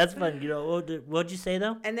funny. That's funny. You know, what'd you say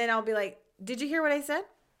though? And then I'll be like, did you hear what I said?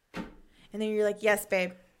 And then you're like, yes,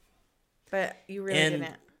 babe. But you really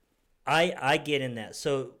didn't. I get in that.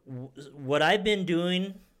 So what I've been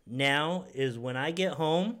doing now is when I get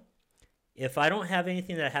home, if I don't have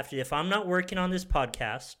anything that I have to do, if I'm not working on this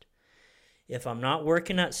podcast, if I'm not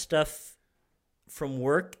working at stuff from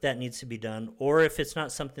work that needs to be done, or if it's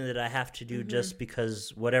not something that I have to do just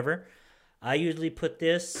because whatever, I usually put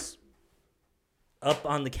this up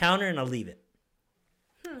on the counter and I'll leave it.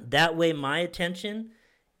 That way my attention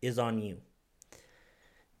is on you.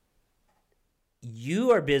 You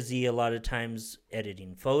are busy a lot of times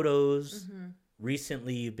editing photos.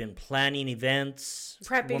 Recently, you've been planning events.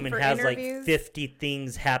 Prepping Woman for has interviews. like 50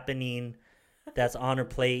 things happening that's on her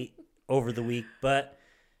plate over the week, but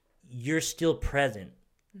you're still present.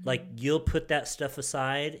 Like you'll put that stuff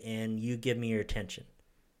aside and you give me your attention.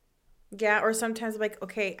 Yeah, or sometimes I'm like,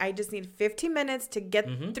 okay, I just need 15 minutes to get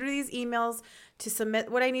through these emails, to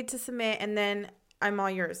submit what I need to submit, and then I'm all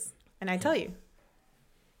yours. And I tell you.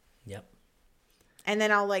 Yep. And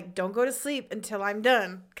then I'll like, don't go to sleep until I'm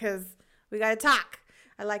done because we got to talk.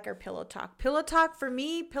 I like our pillow talk. Pillow talk, for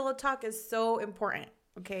me, pillow talk is so important,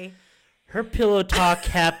 okay? Her pillow talk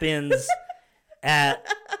happens at,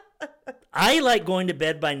 I like going to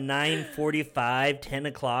bed by 9:45, 10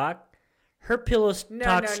 o'clock. Her pillow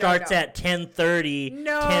talk starts at 10:30,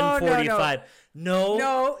 10:45.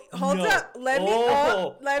 No, hold up. Let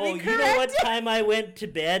me correct you know what time I went to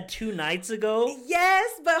bed 2 nights ago? Yes,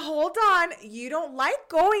 but hold on. You don't like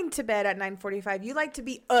going to bed at 9:45. You like to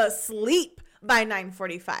be asleep by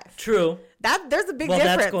 9:45. True. There's a big difference.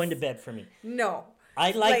 Well, that's going to bed for me. No.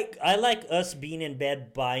 I like us being in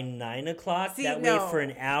bed by 9 o'clock. That way for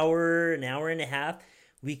an hour and a half,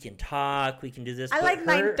 we can talk, we can do this. I like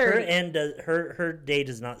 9:30. Her day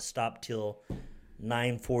does not stop till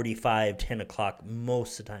 9:45, 10 o'clock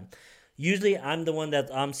most of the time. Usually I'm the one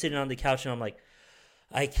I'm sitting on the couch and I'm like,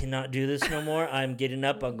 I cannot do this no more. I'm getting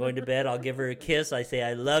up. I'm going to bed. I'll give her a kiss. I say,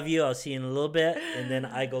 I love you. I'll see you in a little bit. And then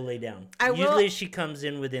I go lay down. Usually she comes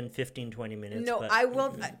in within 15, 20 minutes. No, but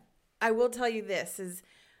I will tell you this is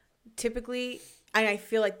typically, and I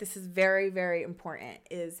feel like this is very, very important,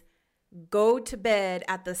 is go to bed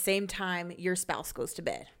at the same time your spouse goes to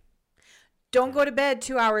bed. Don't go to bed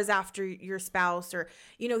 2 hours after your spouse, or,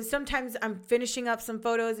 sometimes I'm finishing up some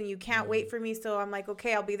photos and you can't wait for me. So I'm like,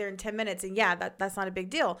 okay, I'll be there in 10 minutes. And yeah, that's not a big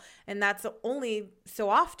deal. And that's only so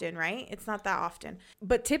often, right? It's not that often.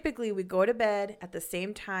 But typically we go to bed at the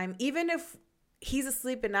same time. Even if he's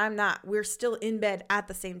asleep and I'm not, we're still in bed at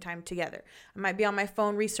the same time together. I might be on my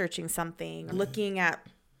phone researching something, looking at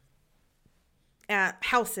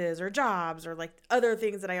houses or jobs or like other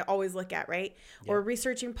things that I always look at, right? Yeah. Or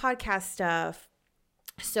researching podcast stuff.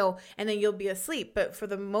 So, and then you'll be asleep. But for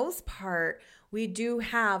the most part, we do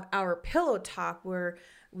have our pillow talk where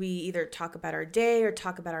we either talk about our day or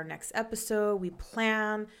talk about our next episode. We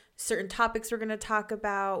plan certain topics we're going to talk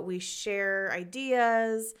about. We share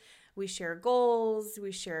ideas. We share goals.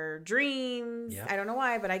 We share dreams. Yep. I don't know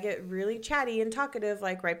why, but I get really chatty and talkative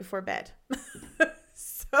like right before bed.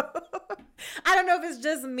 So I don't know if it's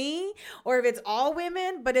just me or if it's all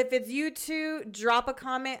women, but if it's you two, drop a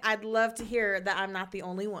comment. I'd love to hear that I'm not the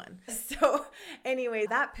only one. So anyway,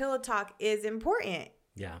 that pillow talk is important.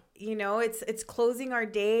 Yeah. It's closing our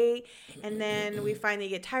day, and then we finally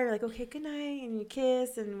get tired, like, okay, good night, and you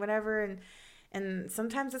kiss and whatever. And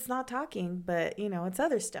sometimes it's not talking, but it's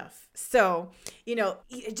other stuff. So,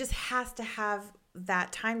 it just has to have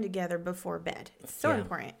that time together before bed. It's so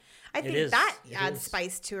important. I think that adds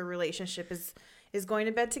spice to a relationship is going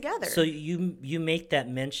to bed together. So you make that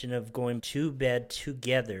mention of going to bed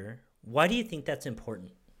together. Why do you think that's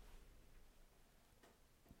important?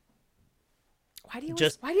 Why do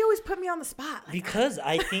you always put me on the spot? Because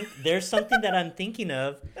I think there's something that I'm thinking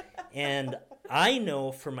of, and I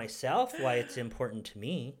know for myself why it's important to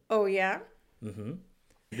me. Oh, yeah? Mm-hmm.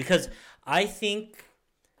 Because I think,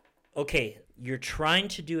 okay, you're trying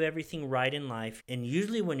to do everything right in life. And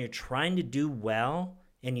usually when you're trying to do well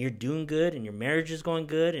and you're doing good and your marriage is going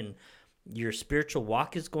good and your spiritual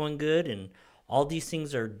walk is going good and all these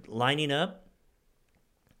things are lining up,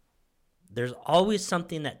 there's always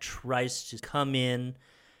something that tries to come in,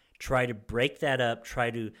 try to break that up,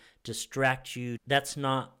 try to distract you. That's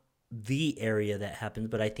not the area that happens,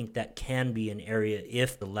 but I think that can be an area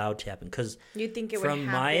if allowed to happen. Because you think it would happen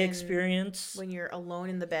from my experience, when you're alone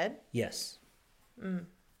in the bed? Yes.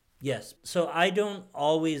 Yes. So I don't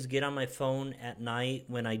always get on my phone at night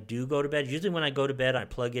when I do go to bed. Usually when I go to bed, I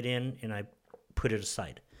plug it in and I put it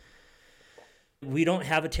aside. We don't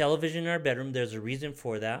have a television in our bedroom. There's a reason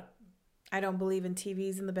for that. I don't believe in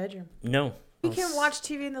TVs in the bedroom. No. You can watch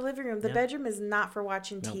TV in the living room. The bedroom is not for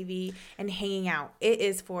watching TV and hanging out. It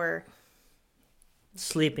is for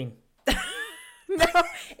sleeping. No,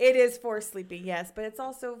 it is for sleeping, yes. But it's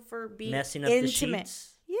also for being messing up intimate. The sheets.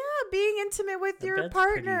 Yeah, being intimate with your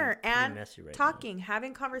partner and right talking,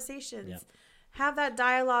 having conversations. Yep. Have that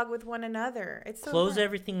dialogue with one another. It's so close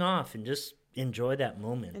everything off and just enjoy that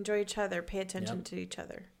moment. Enjoy each other. Pay attention to each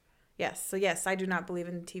other. Yes. So, yes, I do not believe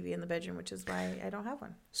in TV in the bedroom, which is why I don't have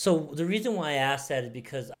one. So, the reason why I asked that is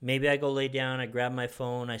because maybe I go lay down, I grab my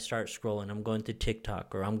phone, I start scrolling. I'm going through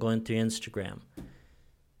TikTok or I'm going through Instagram.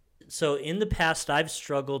 So, in the past, I've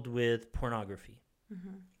struggled with pornography.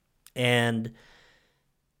 Mm-hmm. And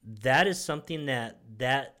that is something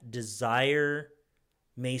that desire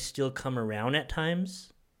may still come around at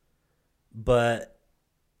times. But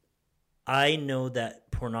I know that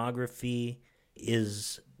pornography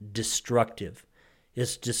is destructive.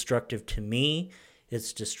 It's destructive to me.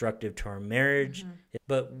 It's destructive to our marriage. Mm-hmm.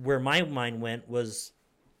 But where my mind went was,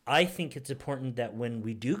 I think it's important that when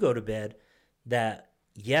we do go to bed, that,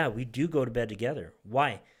 yeah, we do go to bed together.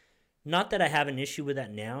 Why? Not that I have an issue with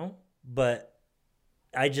that now, but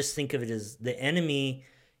I just think of it as the enemy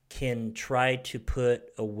can try to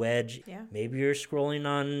put a wedge. Yeah. Maybe you're scrolling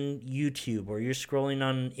on YouTube or you're scrolling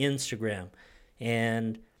on Instagram,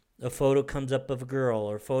 and a photo comes up of a girl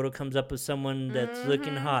or a photo comes up of someone that's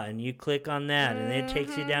looking hot, and you click on that, and it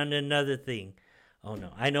takes you down to another thing. Oh,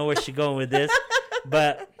 no. I know where she's going with this,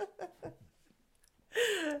 but,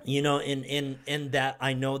 you know, in that,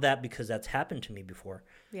 I know that because that's happened to me before.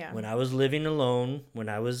 Yeah. When I was living alone, when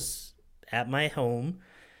I was at my home,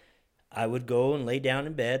 I would go and lay down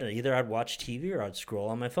in bed, and either I'd watch TV or I'd scroll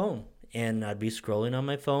on my phone. And I'd be scrolling on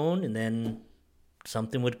my phone, and then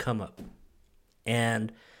something would come up.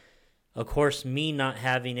 And, of course, me not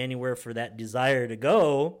having anywhere for that desire to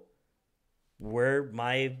go, where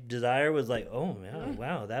my desire was like, oh, yeah,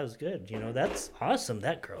 wow, that was good. You know, that's awesome.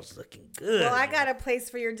 That girl's looking good. Well, I got a place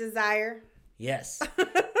for your desire. Yes.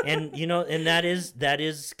 And, you know, and that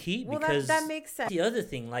is key. Well, because that makes sense. The other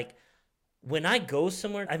thing, like, when I go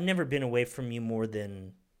somewhere, I've never been away from you more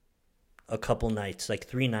than a couple nights, like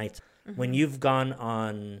 3 nights. Mm-hmm. When you've gone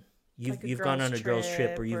on, you've gone on a girl's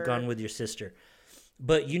trip, or you've gone with your sister.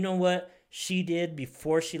 But you know what she did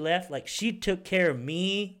before she left? Like, she took care of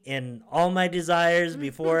me and all my desires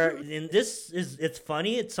before. And it's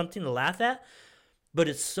funny. It's something to laugh at, but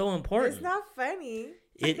it's so important. It's not funny.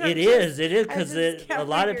 It is because a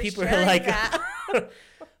lot of people are like,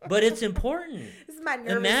 but it's important. This is my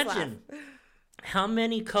nervous Imagine laugh. How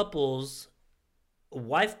many couples, a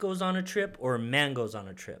wife goes on a trip or a man goes on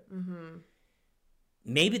a trip. Mm-hmm.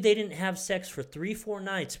 Maybe they didn't have sex for 3-4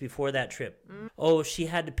 nights before that trip. Mm. Oh, she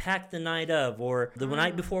had to pack the night of, or the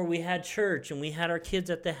night before we had church and we had our kids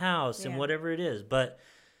at the house and whatever it is. But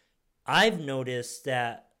I've noticed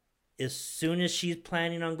that as soon as she's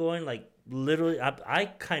planning on going, like literally, I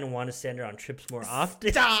kind of want to send her on trips more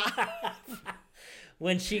often. Stop.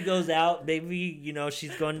 When she goes out, maybe, you know,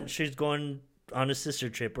 she's going on a sister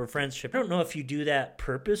trip or friend's trip. I don't know if you do that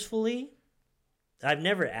purposefully. I've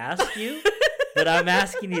never asked you, but I'm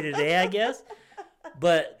asking you today, I guess.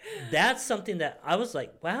 But that's something that I was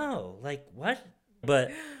like, wow, like what?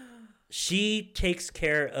 But she takes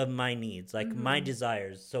care of my needs, like my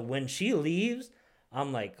desires. So when she leaves,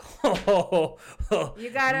 I'm like, you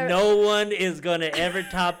gotta... no one is going to ever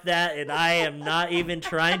top that, and I am not even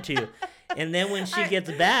trying to. And then when she gets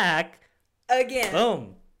back, again,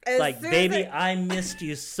 boom. Like, baby, I missed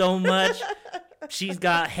you so much. She's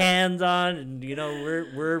got hands on, and you know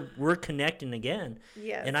we're connecting again.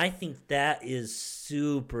 Yes. And I think that is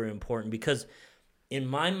super important, because in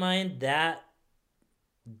my mind that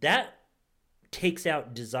takes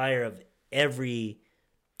out desire of every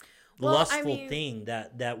lustful thing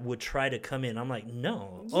that would try to come in. I'm like,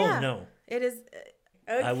 no. Yeah, oh no. It is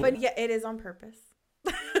but yeah, it is on purpose.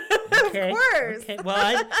 Okay. Of course. Okay.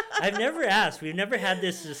 Well, I've never asked. We've never had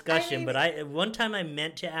this discussion, but one time I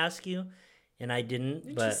meant to ask you, and I didn't.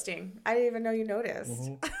 Interesting. I didn't even know you noticed.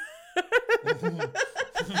 Mm-hmm.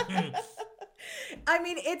 I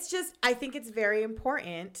mean, I think it's very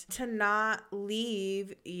important to not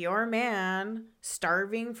leave your man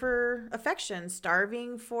starving for affection,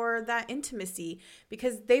 starving for that intimacy,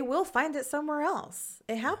 because they will find it somewhere else.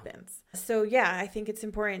 It happens. So yeah, I think it's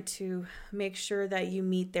important to make sure that you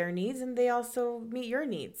meet their needs and they also meet your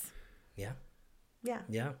needs. Yeah. Yeah.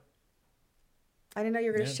 Yeah. I didn't know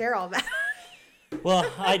you were going to share all that. Well,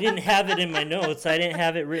 I didn't have it in my notes. I didn't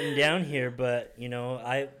have it written down here, but you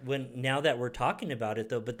know, now that we're talking about it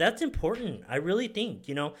though, but that's important. I really think,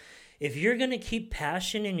 you know, if you're going to keep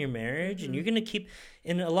passion in your marriage and you're going to keep,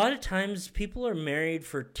 and a lot of times people are married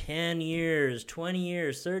for 10 years, 20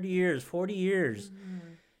 years, 30 years, 40 years.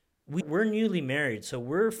 We're newly married, so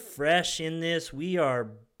we're fresh in this. We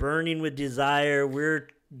are burning with desire. We're,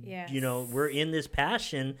 you know, we're in this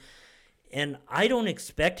passion. And I don't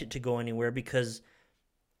expect it to go anywhere, because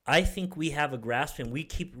I think we have a grasp and we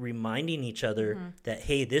keep reminding each other that,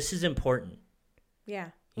 hey, this is important.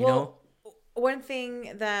 Yeah. You know? One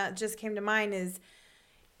thing that just came to mind is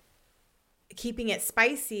keeping it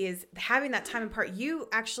spicy, is having that time apart. You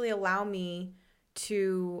actually allow me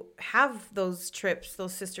to have those trips,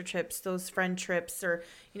 those sister trips, those friend trips, or,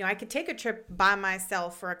 you know, I could take a trip by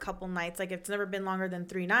myself for a couple nights. Like, it's never been longer than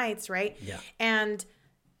 3 nights, right? Yeah.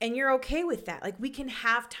 And you're okay with that. Like, we can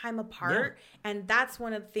have time apart. Yeah. And that's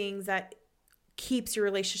one of the things that keeps your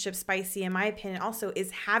relationship spicy, in my opinion, also, is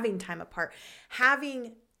having time apart.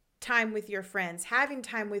 Having time with your friends, having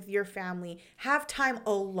time with your family, have time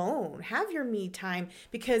alone, have your me time,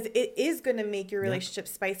 because it is going to make your relationship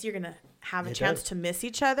spicy. You're going to have a chance to miss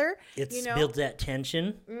each other. It builds that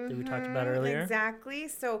tension that we talked about earlier. Exactly.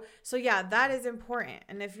 So yeah, that is important.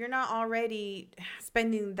 And if you're not already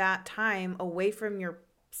spending that time away from your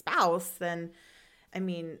spouse, then I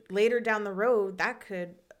mean, later down the road that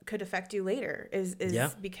could affect you later, is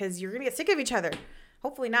because you're gonna get sick of each other.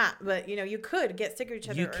 hopefully not, but you could get sick of each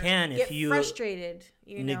other. You can get if you frustrated.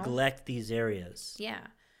 neglect these areas. Yeah,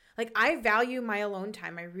 like I value my alone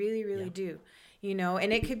time. I really, really do.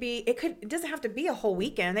 And it doesn't have to be a whole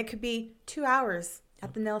weekend. It could be 2 hours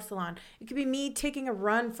at the nail salon. It could be me taking a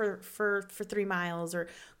run for 3 miles, or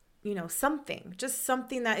something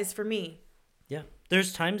that is for me. Yeah.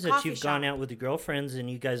 There's times that Coffee you've shop. gone out with your girlfriends and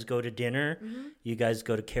you guys go to dinner, you guys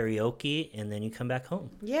go to karaoke, and then you come back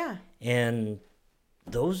home. Yeah. And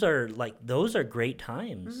those are great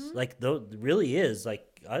times. Like, really is. Like,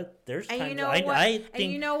 there's times I think,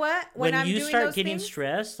 and you know what? When I'm you doing start those getting things,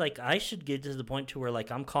 stressed, like, I should get to the point to where,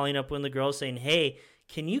 like, I'm calling up one of the girls saying, hey,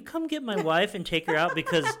 can you come get my wife and take her out?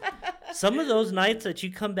 Because some of those nights that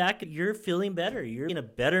you come back, you're feeling better. You're in a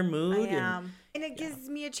better mood. I am. And it gives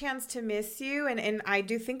me a chance to miss you. And I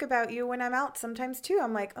do think about you when I'm out sometimes too.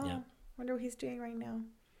 I'm like, wonder what he's doing right now.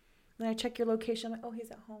 Then I check your location. I'm like, oh,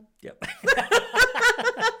 he's at home. Yep.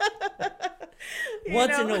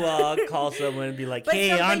 Once in a while, I'll call someone and be like,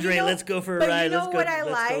 hey, Andre, let's go for a ride. Let's go. What I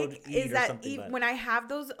let's like go is that when I have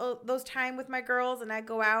those time with my girls and I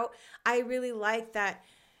go out, I really like that.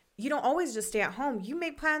 You don't always just stay at home. You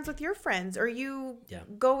make plans with your friends, or you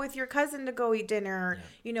go with your cousin to go eat dinner.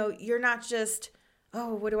 Yeah. You're not just,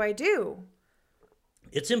 oh, what do I do?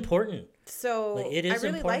 It's important. So it is I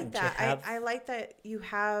really important like that. I like that you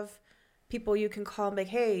have people you can call and be like,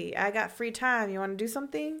 hey, I got free time. You want to do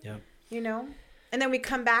something? Yeah. And then we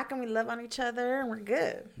come back and we love on each other and we're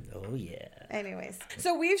good. Oh, yeah. Anyways,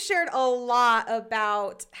 so we've shared a lot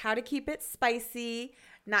about how to keep it spicy,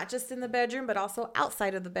 not just in the bedroom, but also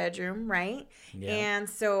outside of the bedroom, right? Yeah. And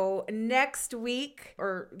so next week,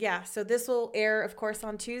 so this will air, of course,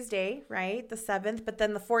 on Tuesday, right? The 7th, but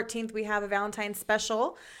then the 14th, we have a Valentine's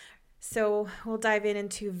special. So we'll dive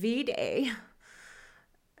into V-Day.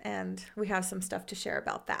 And we have some stuff to share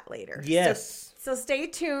about that later. Yes. So stay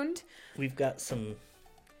tuned. We've got some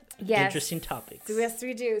Yes. Interesting topics. Yes,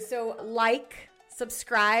 we do. So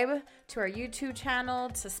subscribe to our YouTube channel,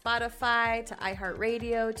 to Spotify, to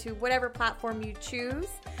iHeartRadio, to whatever platform you choose,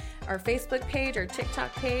 our Facebook page, our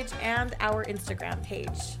TikTok page, and our Instagram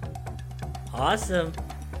page. Awesome.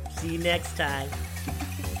 See you next time.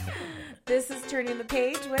 This is Turning the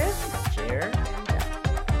Page with Jer